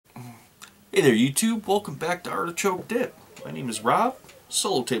Hey there YouTube, welcome back to Artichoke Dip. My name is Rob,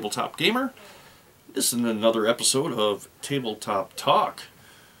 solo tabletop gamer. This is another episode of Tabletop Talk.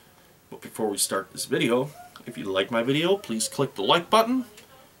 But before we start this video, if you like my video, please click the like button.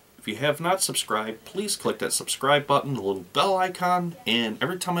 If you have not subscribed, please click that subscribe button, the little bell icon, and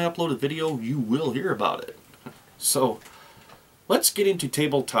every time I upload a video, you will hear about it. So, let's get into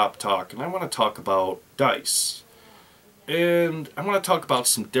Tabletop Talk, and I want to talk about dice. And I want to talk about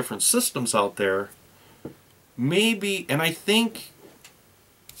some different systems out there. Maybe, and I think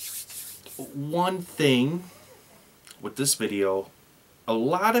one thing with this video, a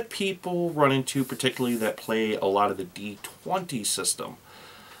lot of people run into, particularly that play a lot of the D20 system.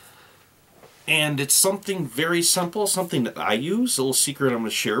 And it's something very simple, something that I use, a little secret I'm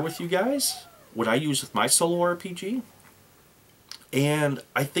going to share with you guys, what I use with my solo RPG. And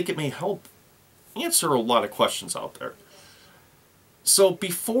I think it may help answer a lot of questions out there. So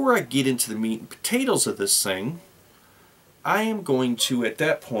before I get into the meat and potatoes of this thing, I am going to, at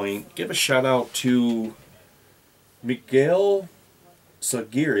that point, give a shout out to Miguel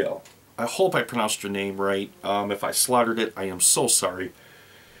Zaguirre. I hope I pronounced your name right. If I slaughtered it, I am so sorry.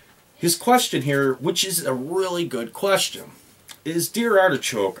 His question here, which is a really good question, is, Dear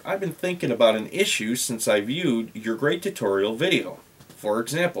Artichoke, I've been thinking about an issue since I viewed your great tutorial video. For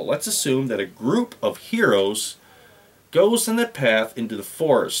example, let's assume that a group of heroes goes in the path into the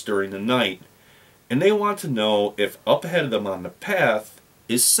forest during the night, and they want to know if up ahead of them on the path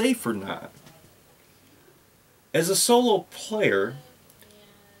is safe or not. As a solo player,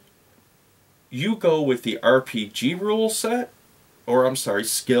 you go with the RPG rule set, or I'm sorry,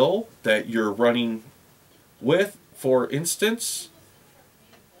 skill that you're running with, for instance,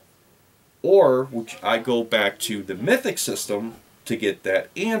 or which I go back to the mythic system to get that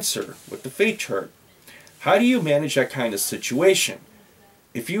answer with the fate chart. How do you manage that kind of situation?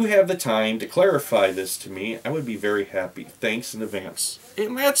 If you have the time to clarify this to me, I would be very happy. Thanks in advance.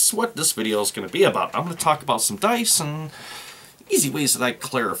 And that's what this video is going to be about. I'm going to talk about some dice and easy ways that I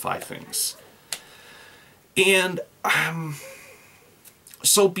clarify things. And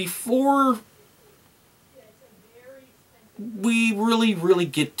so before we really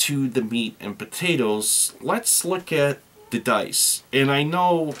get to the meat and potatoes, let's look at the dice. And I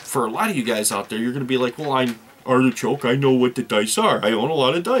know for a lot of you guys out there, you're going to be like, well, I'm Artichoke, I know what the dice are. I own a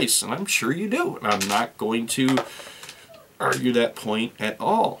lot of dice, and I'm sure you do. And I'm not going to argue that point at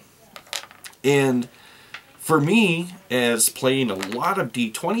all. And for me, as playing a lot of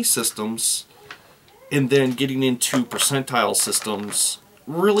D20 systems, and then getting into percentile systems,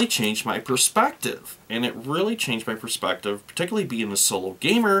 really changed my perspective. And it really changed my perspective, particularly being a solo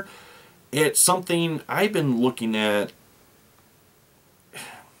gamer. It's something I've been looking at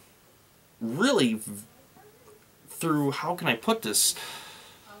really through, how can I put this,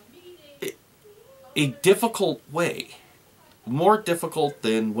 a difficult way. More difficult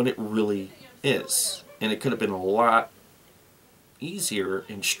than what it really is. And it could have been a lot easier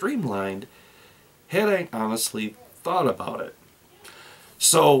and streamlined had I honestly thought about it.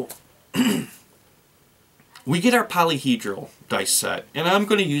 So, we get our polyhedral dice set. And I'm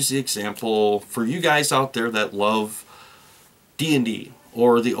going to use the example for you guys out there that love D&D.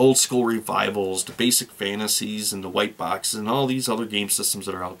 Or the old school revivals, the basic fantasies, and the white boxes, and all these other game systems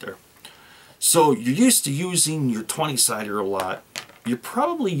that are out there. So you're used to using your 20-sider a lot. You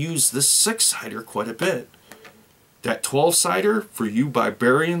probably use this 6-sider quite a bit. That 12-sider, for you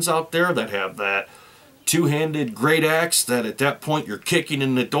barbarians out there that have that two-handed great axe that at that point you're kicking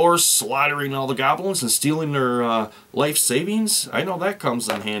in the doors, slaughtering all the goblins and stealing their life savings, I know that comes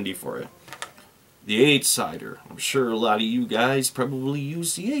in handy for you. The 8-sider. I'm sure a lot of you guys probably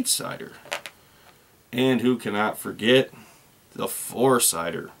use the 8-sider. And who cannot forget the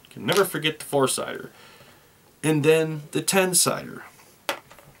 4-sider. Can never forget the 4-sider. And then the 10-sider.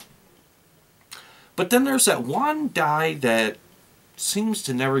 But then there's that one die that seems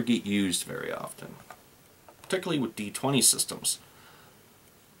to never get used very often. Particularly with D20 systems.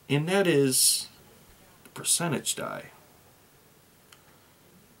 And that is the percentage die.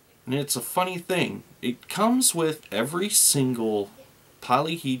 And it's a funny thing. It comes with every single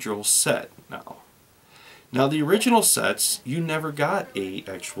polyhedral set now. Now the original sets, you never got a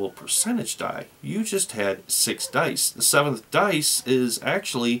actual percentage die. You just had 6 dice. The 7th dice is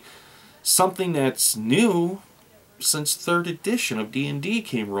actually something that's new since 3rd edition of D&D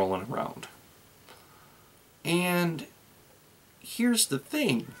came rolling around. And here's the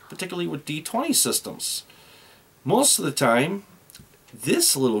thing, particularly with D20 systems. Most of the time,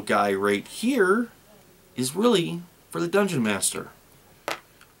 this little guy right here is really for the Dungeon Master.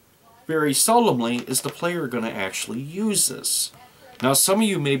 Very seldomly is the player going to actually use this. Now, some of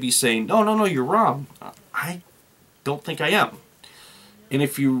you may be saying, no, no, no, you're wrong. I don't think I am. And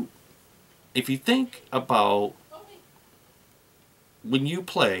if you think about when you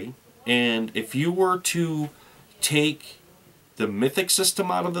play, and if you were to take the mythic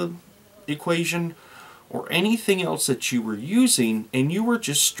system out of the equation, or anything else that you were using, and you were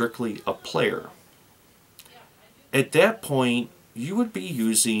just strictly a player, at that point, you would be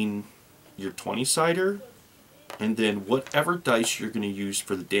using your 20-sider, and then whatever dice you're going to use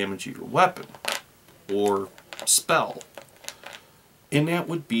for the damage of your weapon, or spell. And that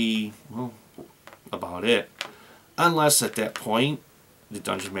would be, well, about it. Unless at that point, the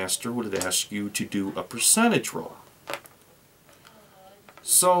Dungeon Master would ask you to do a percentage roll.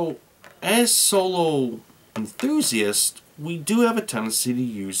 So, as solo enthusiasts, we do have a tendency to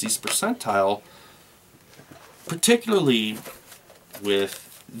use these percentile, particularly with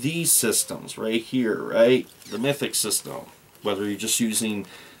these systems right here, right? The Mythic system. Whether you're just using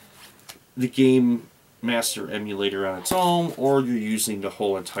the Game Master emulator on its own, or you're using the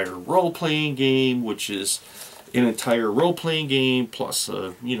whole entire role-playing game, which is an entire role-playing game plus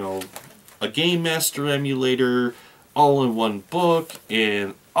a, you know, a Game Master emulator, all in one book,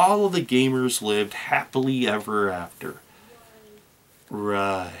 and all of the gamers lived happily ever after.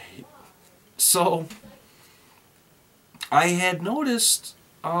 Right. So, I had noticed,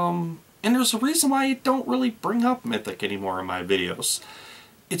 and there's a reason why I don't really bring up Mythic anymore in my videos.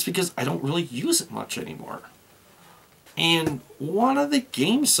 It's because I don't really use it much anymore. And one of the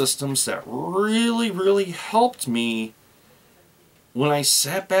game systems that really helped me when I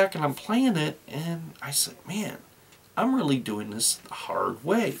sat back and I'm playing it, and I said, man, I'm really doing this the hard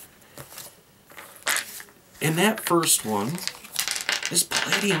way. And that first one is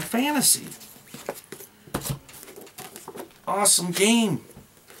Palladium Fantasy. Awesome game.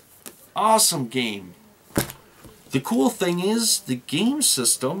 Awesome game. The cool thing is, the game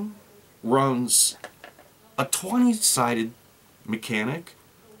system runs a 20-sided mechanic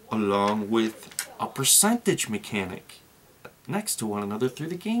along with a percentage mechanic next to one another through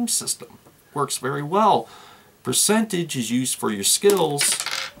the game system. Works very well. Percentage is used for your skills.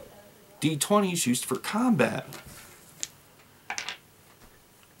 D20 is used for combat.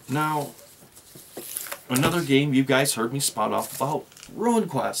 Now, another game you guys heard me spout off about, Ruin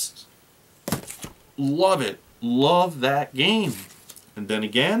Quest. Love it. Love that game. And then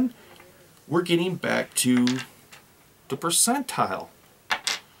again, we're getting back to the percentile.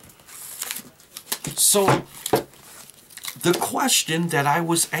 So, the question that I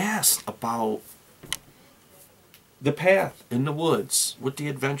was asked about the path in the woods with the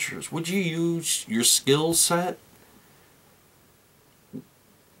adventures, would you use your skill set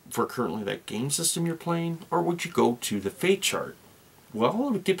for currently that game system you're playing, or would you go to the fate chart? Well,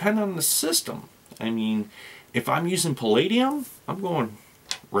 it would depend on the system. I mean, if I'm using Palladium, I'm going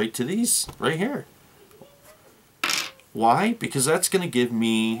right to these right here. Why? Because that's going to give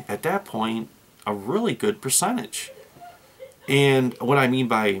me, at that point, a really good percentage. And what I mean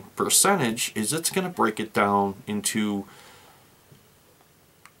by percentage is it's going to break it down into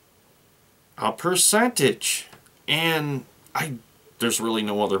a percentage. And there's really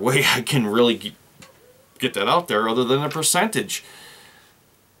no other way I can really get that out there other than a percentage.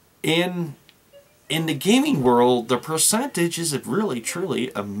 In the gaming world, the percentage is really,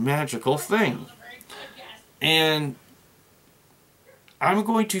 truly a magical thing. And I'm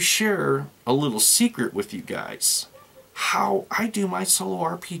going to share a little secret with you guys. How I do my solo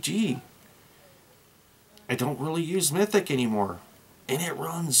RPG. I don't really use Mythic anymore. And it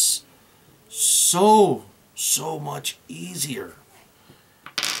runs so much easier.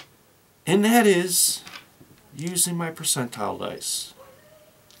 And that is using my percentile dice.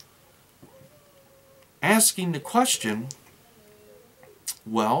 Asking the question,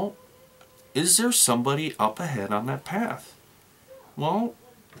 well, is there somebody up ahead on that path? Well,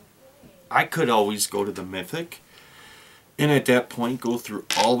 I could always go to the Mythic, and at that point go through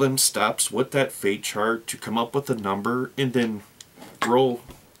all them steps with that fate chart to come up with a number, and then roll.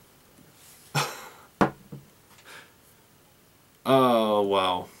 Oh,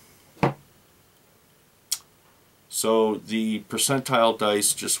 wow. So the percentile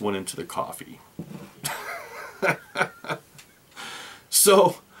dice just went into the coffee.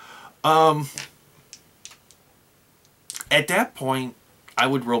 So, at that point, I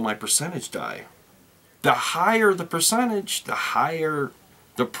would roll my percentage die. The higher the percentage, the higher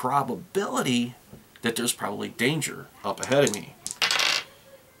the probability that there's probably danger up ahead of me.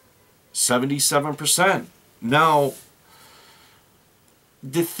 77%. Now,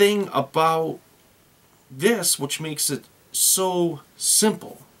 the thing about this, which makes it so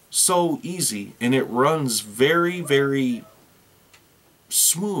simple, so easy, and it runs very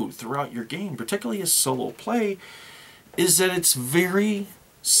smooth throughout your game, particularly as solo play, is that it's very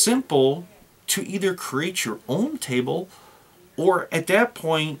simple to either create your own table or at that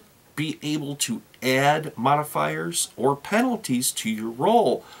point be able to add modifiers or penalties to your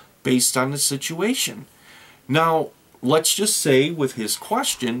roll based on the situation. Now, let's just say with his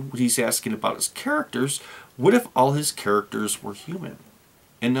question, what he's asking about his characters, what if all his characters were human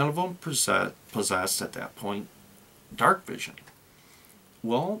and none of them possessed at that point dark vision?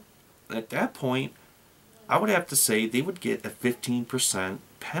 Well, at that point, I would have to say they would get a 15%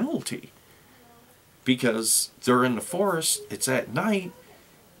 penalty because they're in the forest, it's at night,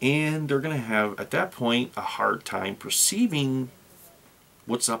 and they're going to have, at that point, a hard time perceiving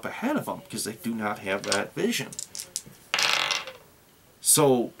what's up ahead of them because they do not have that vision.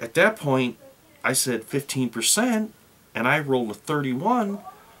 So at that point, I said 15%, and I rolled a 31.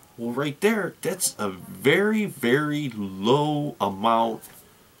 Well, right there, that's a very, very low amount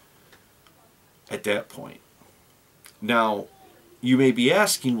at that point. Now, you may be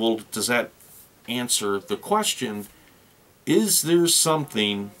asking, well, does that answer the question, is there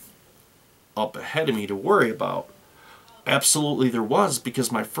something up ahead of me to worry about? Absolutely there was,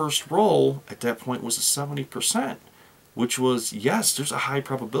 because my first roll at that point was a 70%, which was, yes, there's a high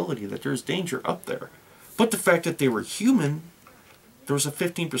probability that there's danger up there. But the fact that they were human, there was a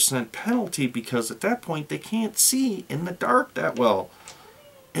 15% penalty because at that point they can't see in the dark that well.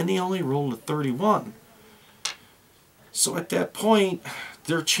 And they only rolled a 31. So at that point,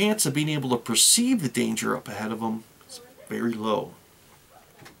 their chance of being able to perceive the danger up ahead of them is very low.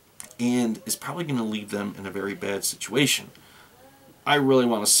 And is probably going to leave them in a very bad situation. I really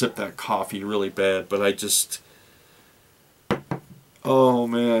want to sip that coffee really bad, but I just... Oh,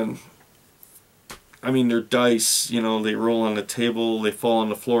 man. I mean, they're dice, you know, they roll on the table, they fall on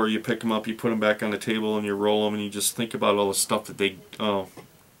the floor, you pick them up, you put them back on the table, and you roll them, and you just think about all the stuff that they...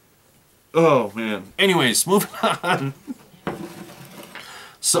 Oh, man. Anyways, moving on.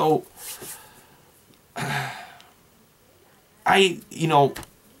 So, you know,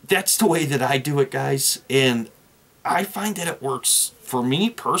 that's the way that I do it, guys. And I find that it works, for me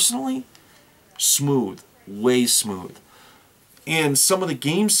personally, smooth. Way smooth. And some of the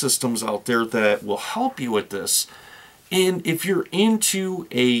game systems out there that will help you with this. And if you're into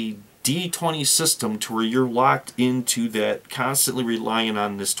a D20 system to where you're locked into that, constantly relying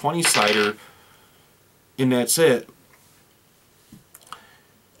on this 20-sider, and that's it,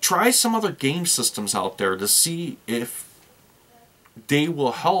 try some other game systems out there to see if they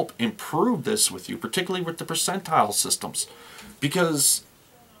will help improve this with you, particularly with the percentile systems. Because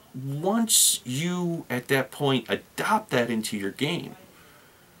once you, at that point, adopt that into your game,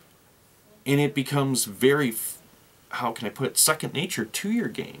 and it becomes very, how can I put it, second nature to your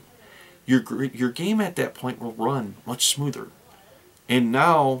game, your game at that point will run much smoother. And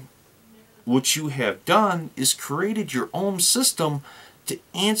now, what you have done is created your own system to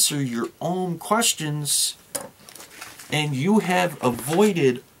answer your own questions, and you have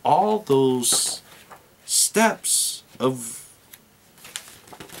avoided all those steps of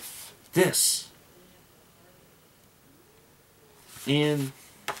this. And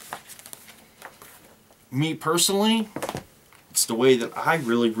me personally, it's the way that I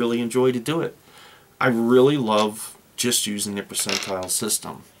really, really enjoy to do it. I really love just using the percentile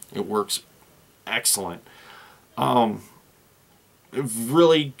system. It works excellent. A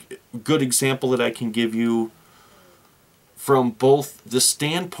really good example that I can give you from both the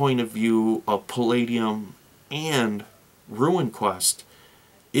standpoint of view of Palladium and Ruin Quest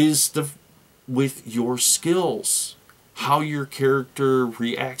is with your skills, how your character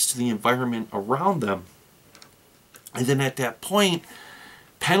reacts to the environment around them. And then at that point,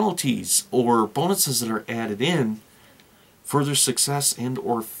 penalties or bonuses that are added in for their success and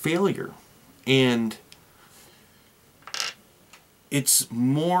or failure. And it's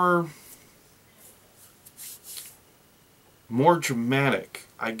more dramatic,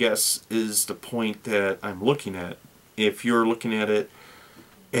 I guess, is the point that I'm looking at. If you're looking at it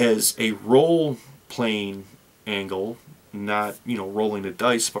as a role-playing angle, not, you know, rolling the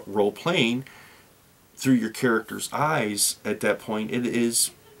dice, but role-playing through your character's eyes, at that point, it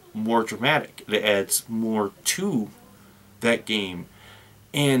is more dramatic. It adds more to that game.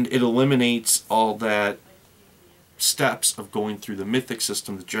 And it eliminates all that steps of going through the mythic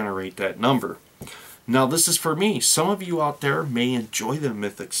system to generate that number. Now, this is for me. Some of you out there may enjoy the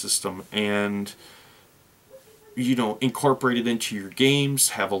mythic system and, you know, incorporate it into your games,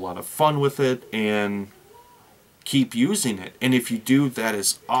 have a lot of fun with it, and keep using it. And if you do, that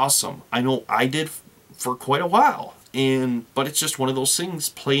is awesome. I know I did for quite a while. But it's just one of those things,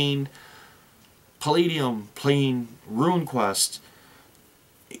 playing Palladium, playing Ruin Quest,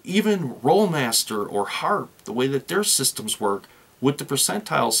 Even Rollmaster or Harp, the way that their systems work with the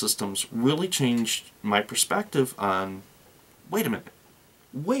percentile systems really changed my perspective on, wait a minute,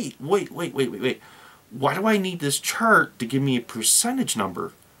 wait. Why do I need this chart to give me a percentage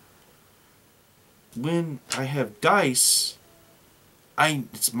number? When I have dice,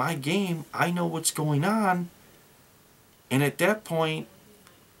 it's my game, I know what's going on, and at that point,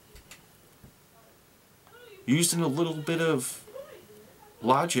 using a little bit of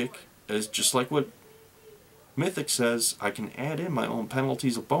logic, as just like what Mythic says, I can add in my own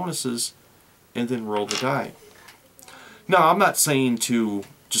penalties or bonuses and then roll the die. Now, I'm not saying to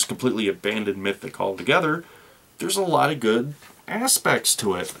just completely abandon Mythic altogether. There's a lot of good aspects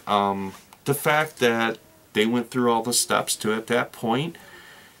to it. The fact that they went through all the steps to, at that point,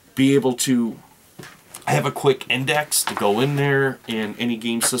 be able to have a quick index to go in there in any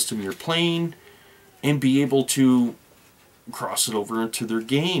game system you're playing and be able to cross it over into their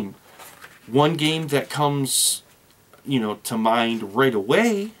game. One game that comes, to mind right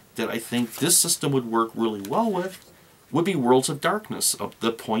away that I think this system would work really well with would be Worlds of Darkness, of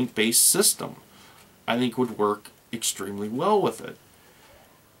the point-based system. I think would work extremely well with it.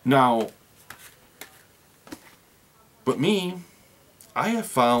 Now, but me, I have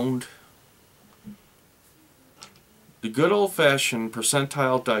found the good old-fashioned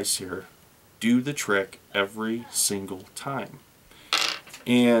percentile dice here do the trick every single time.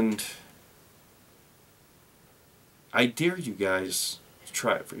 And I dare you guys to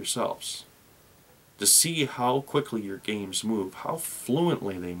try it for yourselves, to see how quickly your games move, how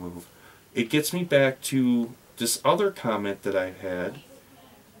fluently they move. It gets me back to this other comment that I had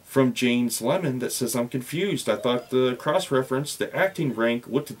from Jane's Lemon that says, I'm confused. I thought the cross-reference, the acting rank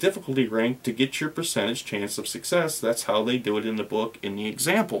with the difficulty rank to get your percentage chance of success. That's how they do it in the book in the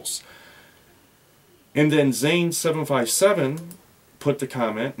examples. And then Zane757 put the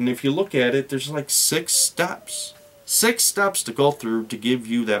comment, and if you look at it, there's like 6 steps. 6 steps to go through to give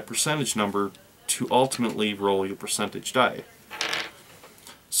you that percentage number to ultimately roll your percentage die.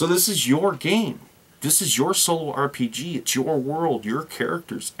 So this is your game. This is your solo RPG. It's your world, your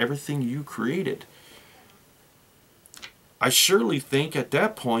characters, everything you created. I surely think at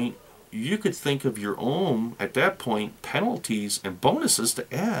that point, you could think of your own, at that point, penalties and bonuses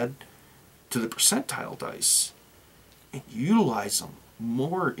to add to the percentile dice and utilize them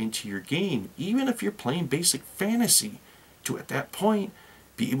more into your game, even if you're playing basic fantasy, to at that point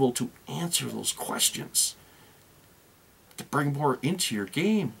be able to answer those questions, to bring more into your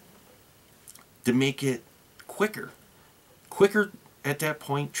game, to make it quicker at that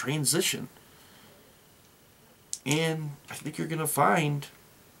point, transition. And I think you're going to find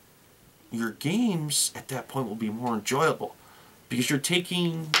your games at that point will be more enjoyable because you're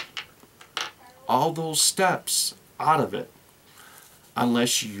taking all those steps out of it,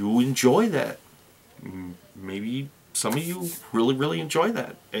 unless you enjoy that. Maybe some of you really enjoy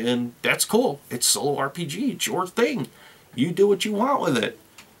that, and that's cool. It's solo RPG. It's your thing. You do what you want with it.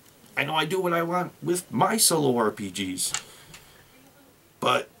 I know I do what I want with my solo RPGs.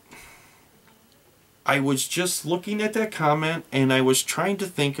 But I was just looking at that comment and I was trying to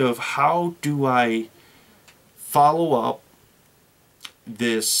think of how do I follow up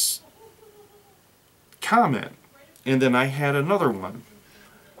this comment. And then I had another one.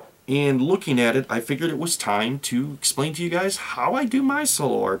 And looking at it, I figured it was time to explain to you guys how I do my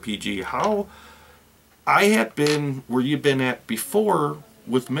solo RPG. How I have been where you've been at before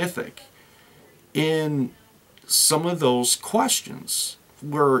with Mythic in some of those questions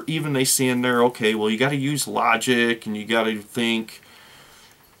where even they say in there, okay, well, you got to use logic and you got to think,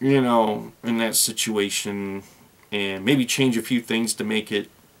 in that situation and maybe change a few things to make it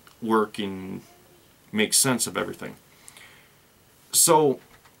work and make sense of everything. So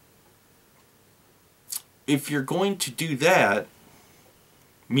if you're going to do that,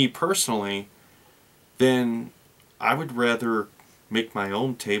 me personally, then I would rather make my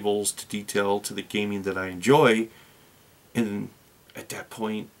own tables to detail to the gaming that I enjoy, and at that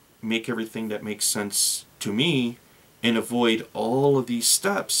point make everything that makes sense to me and avoid all of these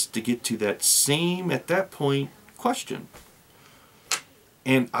steps to get to that same, at that point, question.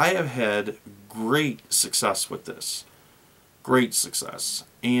 And I have had great success with this. Great success.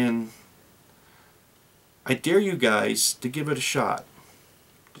 And I dare you guys to give it a shot.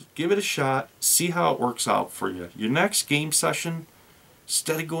 Give it a shot. See how it works out for you. Your next game session,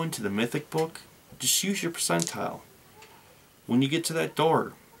 instead of going to the Mythic book, just use your percentile. When you get to that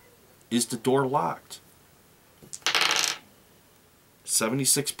door, is the door locked?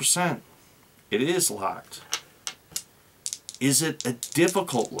 76%. It is locked. Is it a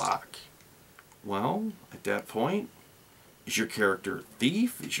difficult lock? Well, at that point, Is your character a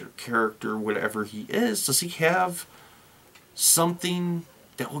thief? Is your character whatever he is? Does he have something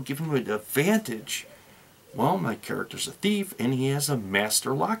that will give him an advantage? Well, my character's a thief and he has a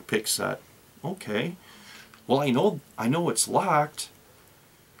master lockpick set. Okay. Well, I know it's locked.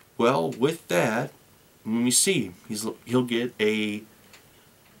 Well, with that, let me see. He'll get a,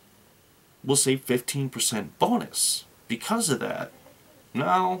 we'll say 15% bonus because of that.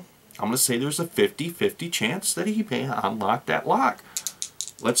 Now, I'm going to say there's a 50-50 chance that he may unlock that lock.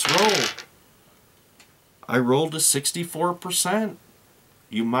 Let's roll. I rolled a 64%.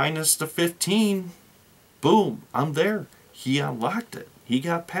 You minus the 15. Boom, I'm there. He unlocked it. He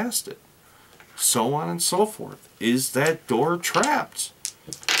got past it. So on and so forth. Is that door trapped?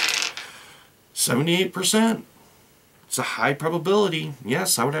 78%. It's a high probability.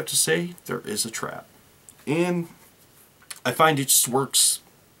 Yes, I would have to say there is a trap. And I find it just works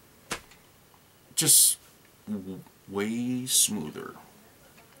just way smoother.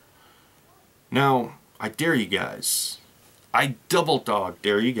 Now, I dare you guys, I double dog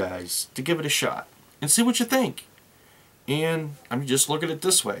dare you guys to give it a shot and see what you think. And I mean, just look at it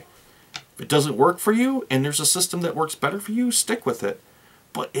this way. If it doesn't work for you and there's a system that works better for you, stick with it.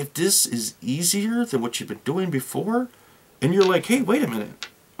 But if this is easier than what you've been doing before, and you're like, hey, wait a minute.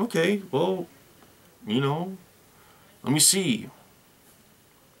 Okay, well, you know, let me see.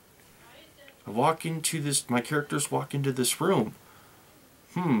 I walk into this, my characters walk into this room.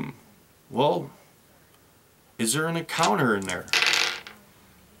 Well, is there an encounter in there?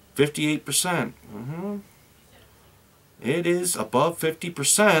 58%. It is above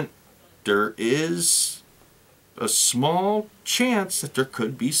 50%. There is a small chance that there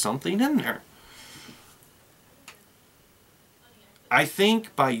could be something in there. I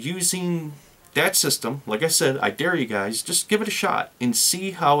think by using that system, like I said, I dare you guys, just give it a shot and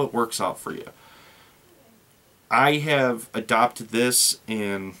see how it works out for you. I have adopted this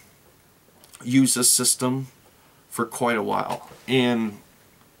and used this system for quite a while. And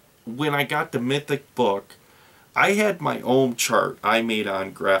when I got the Mythic book, I had my own chart I made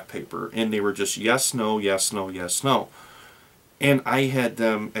on graph paper, and they were just yes, no, yes, no, yes, no. And I had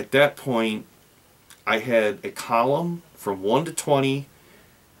them, at that point, I had a column from 1 to 20,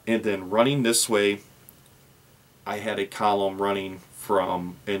 and then running this way, I had a column running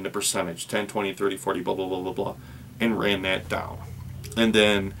from, in the percentage, 10, 20, 30, 40, blah, blah, blah, blah, blah, and ran that down. And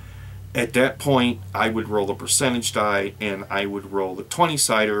then at that point, I would roll the percentage die, and I would roll the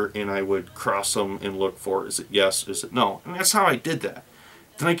 20-sider, and I would cross them and look for, is it yes, is it no? And that's how I did that.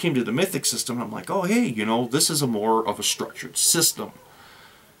 Then I came to the Mythic system, and I'm like, oh, hey, you know, this is a more of a structured system.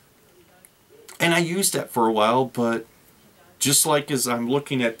 And I used that for a while, but just like as I'm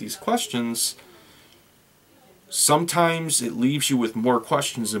looking at these questions, sometimes it leaves you with more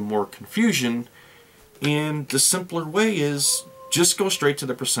questions and more confusion, and the simpler way is just go straight to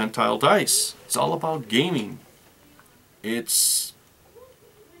the percentile dice. It's all about gaming. It's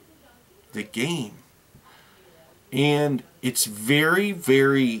the game. And it's very,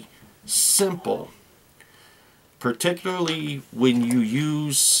 very simple, particularly when you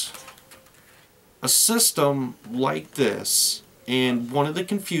use a system like this. And one of the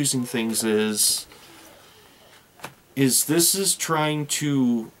confusing things is this is trying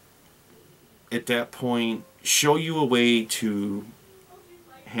to, at that point, show you a way to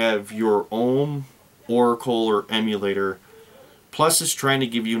have your own oracle or emulator, plus it's trying to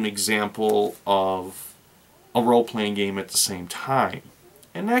give you an example of a role-playing game at the same time.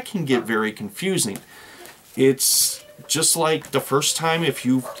 And that can get very confusing. It's just like the first time, if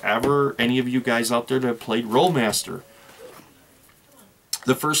you've ever, any of you guys out there that have played Rolemaster,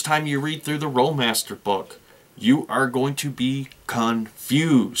 the first time you read through the Rolemaster book, you are going to be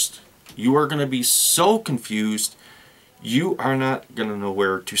confused. You are going to be so confused, you are not going to know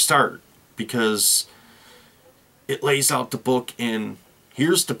where to start, because it lays out the book in,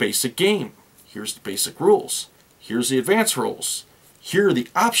 here's the basic game, here's the basic rules, here's the advanced rules, here are the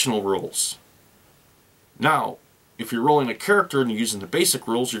optional rules. Now, if you're rolling a character and you're using the basic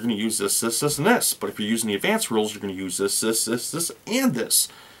rules, you're going to use this, this, this, and this. But if you're using the advanced rules, you're going to use this, this, this, this, and this.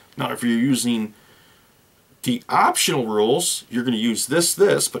 Now, if you're using the optional rules, you're going to use this,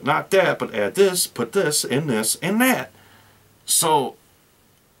 this, but not that, but add this, put this, and that. So,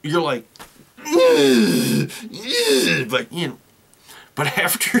 you're like, but, you know, but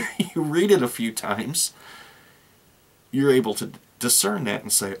after you read it a few times, you're able to discern that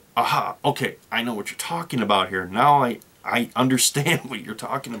and say, aha, okay, I know what you're talking about here. Now I understand what you're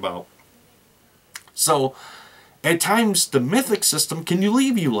talking about. So, at times, the Mythic system can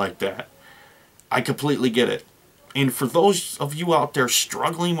leave you like that. I completely get it. And for those of you out there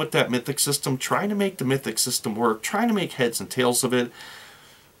struggling with that mythic system, trying to make the mythic system work, trying to make heads and tails of it,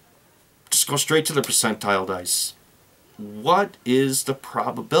 just go straight to the percentile dice. What is the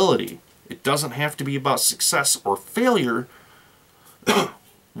probability? It doesn't have to be about success or failure.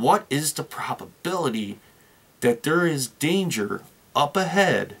 What is the probability that there is danger up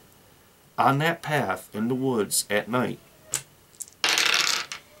ahead on that path in the woods at night?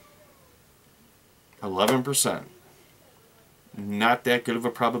 11%. Not that good of a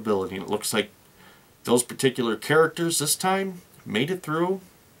probability. It looks like those particular characters this time made it through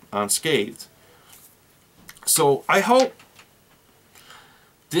unscathed. So I hope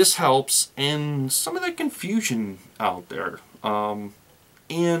this helps in some of the confusion out there.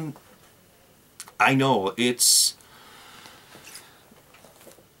 And I know it's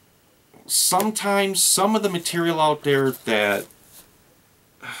sometimes some of the material out there that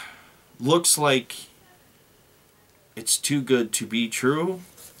looks like it's too good to be true.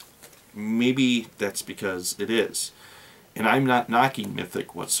 Maybe that's because it is. And I'm not knocking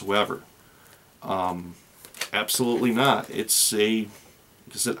Mythic whatsoever. Absolutely not. It's like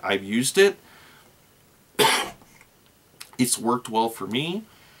I said, I've used it. It's worked well for me.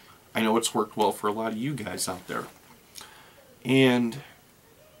 I know it's worked well for a lot of you guys out there.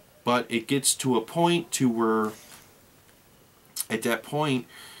 But it gets to a point to where at that point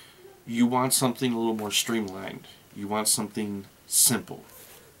you want something a little more streamlined. You want something simple.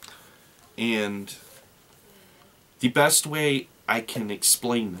 And the best way I can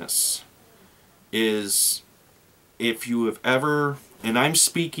explain this is if you have ever, and I'm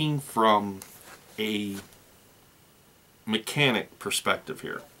speaking from a mechanic perspective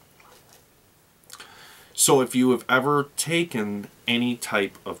here. So if you have ever taken any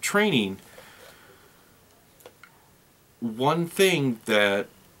type of training, one thing that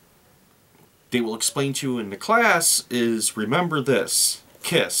they will explain to you in the class is, remember this,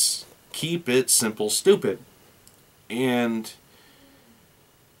 KISS, keep it simple, stupid. And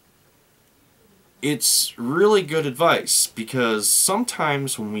it's really good advice, because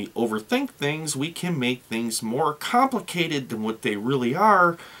sometimes when we overthink things, we can make things more complicated than what they really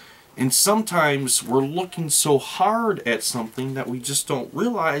are. And sometimes we're looking so hard at something that we just don't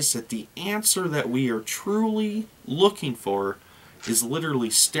realize that the answer that we are truly looking for is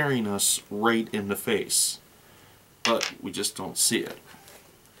literally staring us right in the face. But we just don't see it.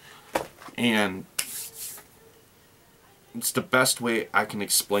 And it's the best way I can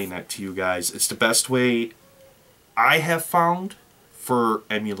explain that to you guys. It's the best way I have found for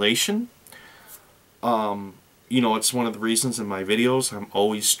emulation. You know, it's one of the reasons in my videos I'm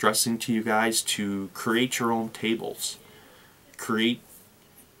always stressing to you guys to create your own tables.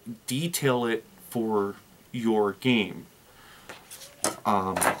 Detail it for your game.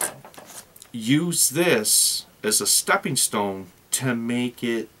 Use this as a stepping stone to make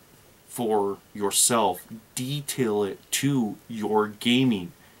it for yourself. Detail it to your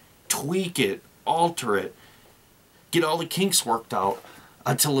gaming. Tweak it, alter it, get all the kinks worked out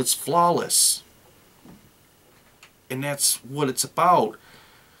until it's flawless. And that's what it's about.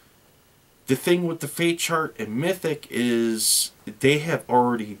 The thing with the Fate chart and Mythic is they have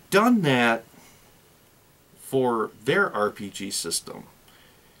already done that for their RPG system.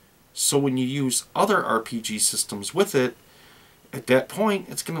 So when you use other RPG systems with it, at that point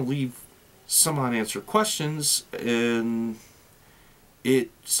it's going to leave some unanswered questions, and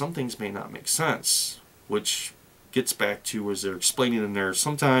some things may not make sense, which gets back to, as they're explaining in there,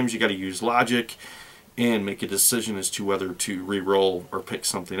 sometimes you got to use logic and make a decision as to whether to re-roll or pick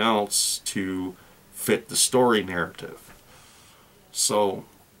something else to fit the story narrative. So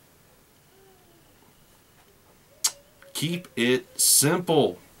keep it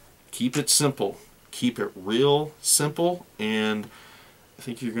simple. Keep it simple. Keep it real simple, and I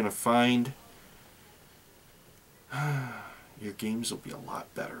think you're going to find your games will be a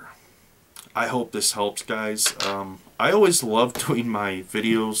lot better. I hope this helps, guys. I always love doing my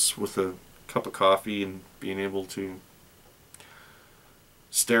videos with a cup of coffee and being able to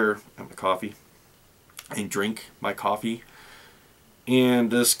stare at my coffee and drink my coffee.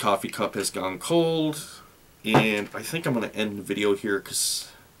 And this coffee cup has gone cold, and I think I'm going to end the video here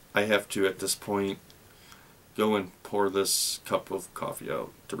because I have to, at this point, go and pour this cup of coffee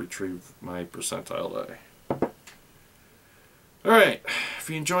out to retrieve my percentile die. Alright, if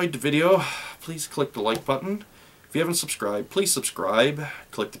you enjoyed the video, please click the like button. If you haven't subscribed, please subscribe.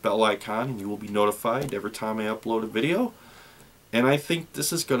 Click the bell icon and you will be notified every time I upload a video. And I think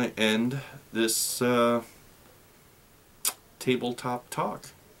this is going to end this tabletop talk.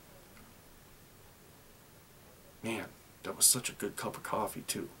 Man, that was such a good cup of coffee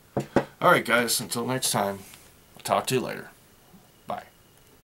too. Alright guys, until next time, Talk to you later.